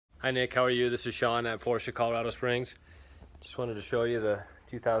Hi Nick, how are you? This is Sean at Porsche Colorado Springs. Just wanted to show you the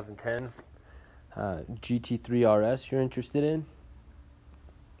 2010 GT3-RS you're interested in.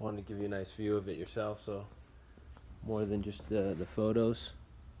 Wanted to give you a nice view of it yourself, so more than just the photos.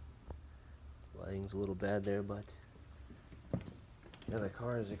 Lighting's a little bad there, but yeah, the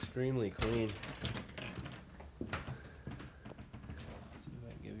car is extremely clean. See if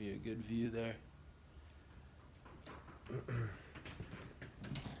I can give you a good view there.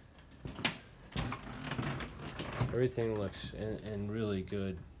 Everything looks in really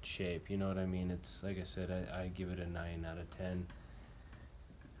good shape, you know what I mean? It's like I said, I give it a 9 out of 10.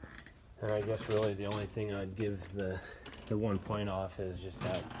 And I guess really the only thing I'd give the 1 point off is just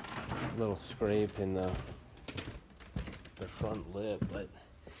that little scrape in the front lip, but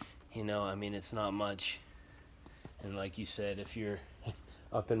you know, I mean, it's not much. And like you said, if you're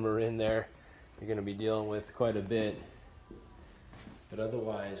up in Marin there, you're gonna be dealing with quite a bit. But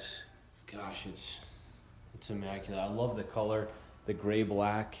otherwise, gosh, it's immaculate. I love the color, the gray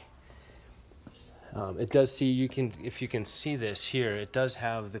black. It does see, if you can see this here, it does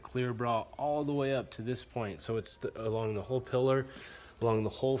have the clear bra all the way up to this point. So it's along the whole pillar, along the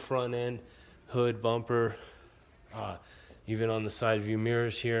whole front end, hood, bumper, even on the side view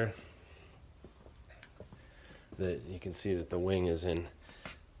mirrors here. That you can see that the wing is in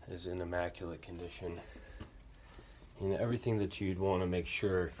immaculate condition. You know, everything that you'd want to make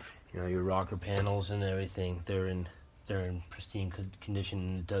sure, you know, your rocker panels and everything, they're in pristine condition.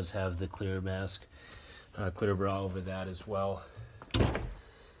 And it does have the clear mask, clear bra over that as well.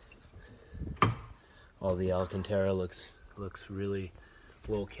 All the Alcantara looks really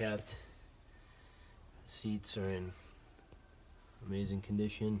well kept. Seats are in amazing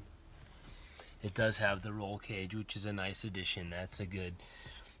condition. It does have the roll cage, which is a nice addition. That's a good.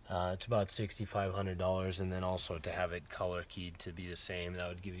 It's about $6,500, and then also to have it color keyed to be the same, that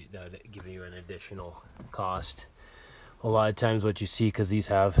would give you an additional cost. A lot of times, what you see, because these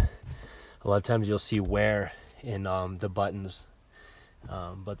have, a lot of times you'll see wear in the buttons,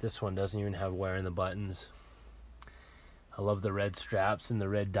 but this one doesn't even have wear in the buttons. I love the red straps and the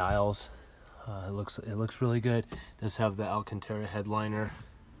red dials. It looks really good. It does have the Alcantara headliner.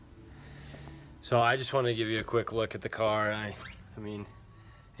 So I just want to give you a quick look at the car. I mean,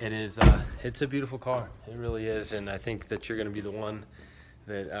 it's a beautiful car. It really is, and I think that you're going to be the one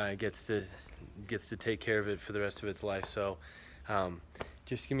that gets to take care of it for the rest of its life. So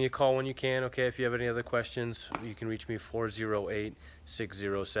just give me a call when you can, okay? If you have any other questions, you can reach me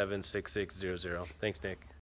 408-607-6600. Thanks, Nick.